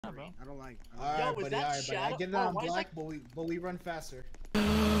Bro. I don't like. Alright, buddy. Alright, buddy. I get it on black, but we run faster.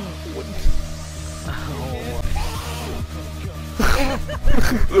 What?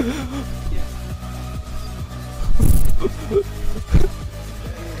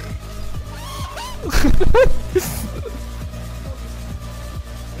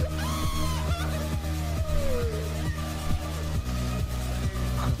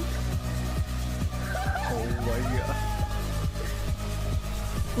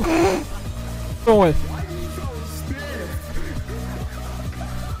 Going. Why are you so stiff?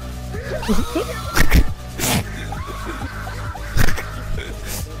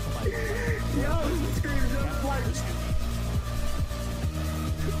 Yo, scream just like.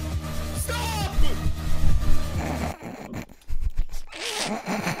 Stop!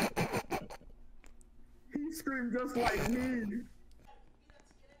 He screamed just like me.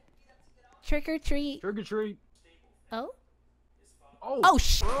 Trick or treat. Trick or treat. Oh? Oh. Oh,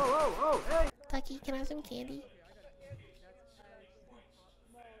 sh. Oh, hey. Tucky, can I have some candy?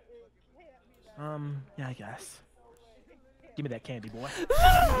 Yeah, I guess. Give me that candy, boy.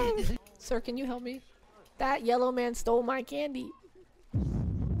 Sir, can you help me? That yellow man stole my candy.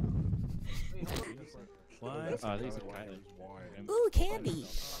 What? Oh, these are Ooh, candy.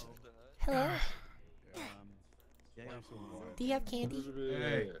 Hello? Do you have candy?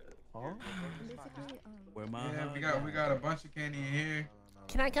 Hey. Huh? Yeah, we got a bunch of candy in here.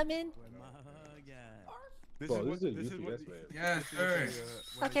 Can I come in? Bro, this is a UPS man. Yes, sir.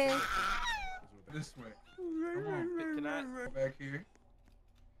 Okay. This way. Come on. Can I go back here?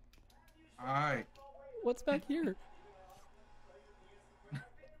 Alright. What's back here?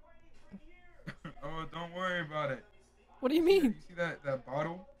 Oh, don't worry about it. What do you mean? You see that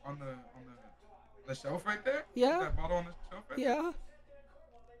bottle on the shelf right there? Yeah. See that bottle on the shelf right there? Yeah.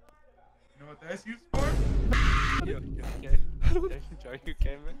 You know what that's used for? You okay? Are you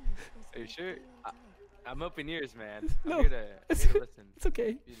okay, man? Are you sure? I'm open ears, man. No, I'm here to listen. It's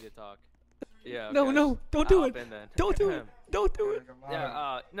okay. You need to talk. Yeah. No, okay. no, don't do I'll it. hop in then. Don't do it. Don't do it.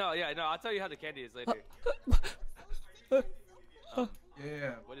 Yeah. No. Yeah. No. I'll tell you how the candy is later.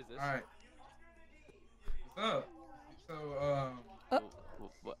 Yeah. What is this? Alright. What's up? So,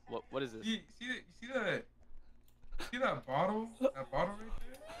 What is this? you see that bottle? That bottle right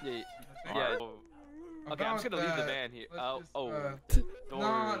there? Yeah. Yeah. Okay, I'm just gonna leave the van here. Let's just, Doors no,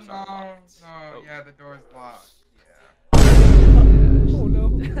 are locked. Oh. yeah, the door's locked. Oh no.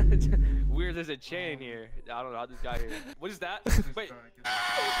 Weird, there's a chain here. I don't know how this got here. What is that? Wait.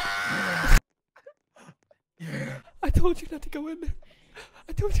 Yeah. I told you not to go in there.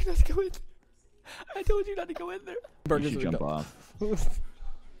 I told you not to go in. I told you not to go in there. You should jump off.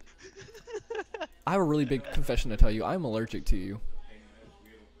 I have a really big confession to tell you. I'm allergic to you.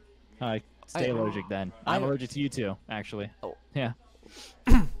 Hi. Stay allergic then. I'm allergic to you too, actually. Oh. Yeah.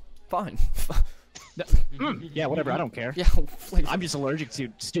 Fine. Yeah, whatever. I don't care. Yeah, like, I'm just allergic to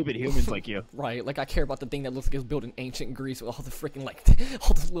stupid humans like you. right. Like I care about the thing that looks like it was built in ancient Greece with all the freaking like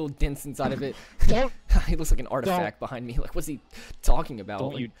all the little dents inside of it. He looks like an artifact behind me. Like what's he talking about?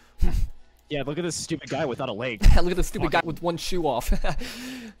 Don't like, you? Yeah, look at this stupid guy without a leg. look at the stupid guy with one shoe off.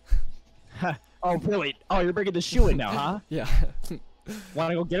 Oh really? Oh, you're bringing the shoe in now, huh? Yeah.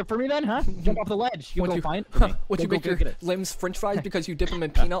 Wanna go get it for me then, huh? Jump off the ledge. You Would go you, find it for me. Would Go you make your get it. limbs French fries because you dip them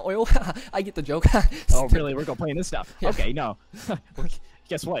in peanut oil? I get the joke. Oh really? We're gonna play this stuff. Yeah. Okay, no.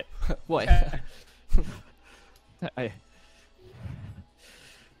 Guess what? What?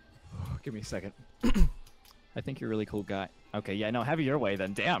 Give me a second. I think you're a really cool guy. Okay, yeah, no, have it your way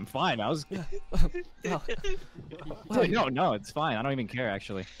then. Damn, fine. I was. Wow. No, it's fine. I don't even care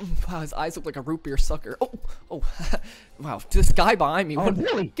actually. Wow, his eyes look like a root beer sucker. Oh, wow. This guy behind me. Oh,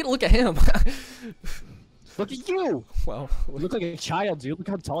 really? Get a look at him. Look at you. Wow. You look like a child, dude. Look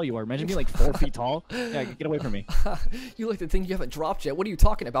how tall you are. Imagine being like 4 feet tall. Yeah, get away from me. You look the thing you haven't dropped yet. What are you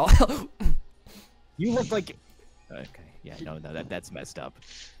talking about? You look like. Okay, yeah, no, that's messed up.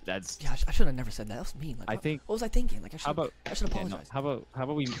 That's. Yeah, I should have never said that. That was mean. Like, I think. What was I thinking? Like, I should Yeah, no, apologize. how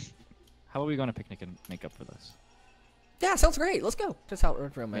about we go on a picnic and make up for this? Yeah, sounds great. Let's go. Just how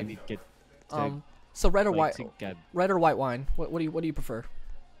real, man. Maybe get. So red or like, white? Red or white wine? What do you prefer?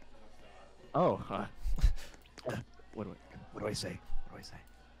 Oh. What do I say? What do I say?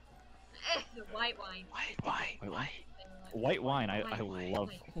 White wine. White wine. I love.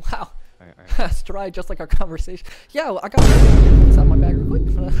 Wow. All right. Stride just like our conversation. Yeah, I got this out of my bag real quick.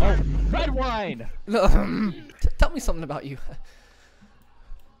 Oh, red wine. Tell me something about you.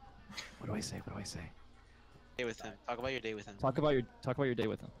 What do I say? Day with him. Talk about your day with him. Talk about your day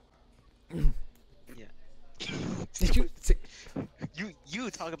with him. Yeah. Did you?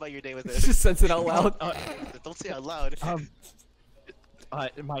 You talk about your day with him. Just sense it out loud. Don't say it out loud.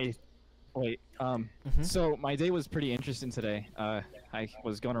 So my day was pretty interesting today. I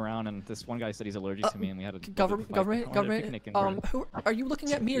was going around and this one guy said he's allergic to me, and we had a Government. Who are you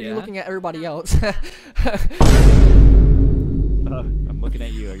looking at me, or are you looking at everybody else? I'm looking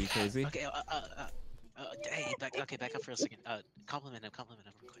at you. Are you crazy? Okay. Hey, back up for a second. Compliment him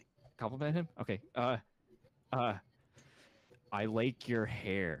real quick. Compliment him? Okay. I like your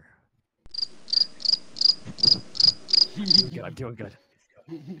hair. I'm doing good.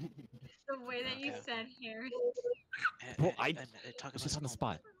 The way that you said hair. Well, Talk about just on the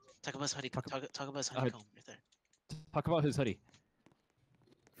spot. Talk about his honeycomb. Talk about his honeycomb right there. Talk about his hoodie.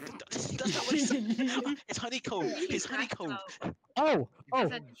 That's not what he said. His honeycomb. His honeycomb. Oh! I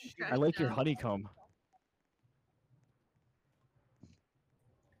said I like your though. honeycomb.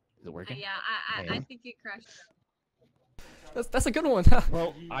 Is it working? Yeah, I think you crushed it. That's a good one.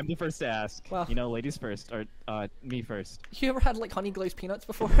 Well, I'm the first to ask. Wow. You know, ladies first, or me first. You ever had like honey glazed peanuts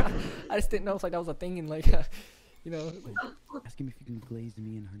before? I just didn't know if like that was a thing, and like, you know. Ask him if you can glaze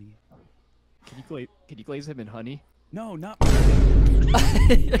me in honey. Can you glaze him in honey? No, not.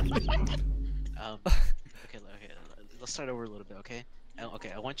 Okay. Let's start over a little bit, okay?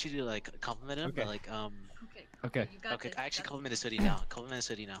 Okay, I want you to like compliment him, Okay. but like Okay. You got Okay, this, I actually you got compliment his hoodie now. Compliment his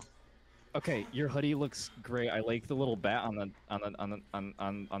hoodie now. Okay, your hoodie looks great. I like the little bat on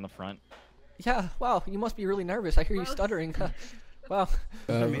the front. Yeah. Wow. You must be really nervous. I hear you stuttering. Wow.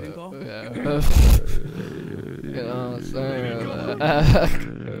 Maiden call? You know what I'm saying? Yeah.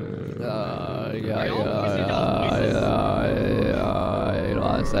 You know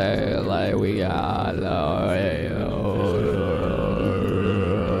what I'm saying? Like we got.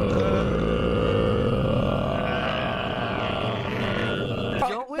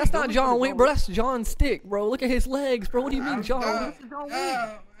 That's not John Wick, bro. That's John Stick, bro. Look at his legs, bro. What do you mean, John Wick? I'm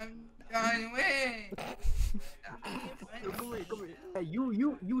John Wick. Come here. Hey,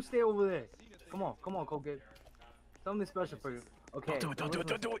 you stay over there. Come on, Colgate. Something special for you. Okay. Don't do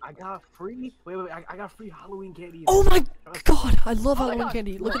it. I got free. Wait. I got free Halloween candy. Oh my God! I love Halloween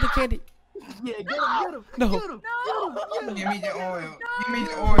candy. Look at the candy. Yeah, get him. No. Get him. Give me the oil. Give me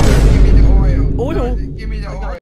the oil. Give me the oil. Oil? Give me the oil.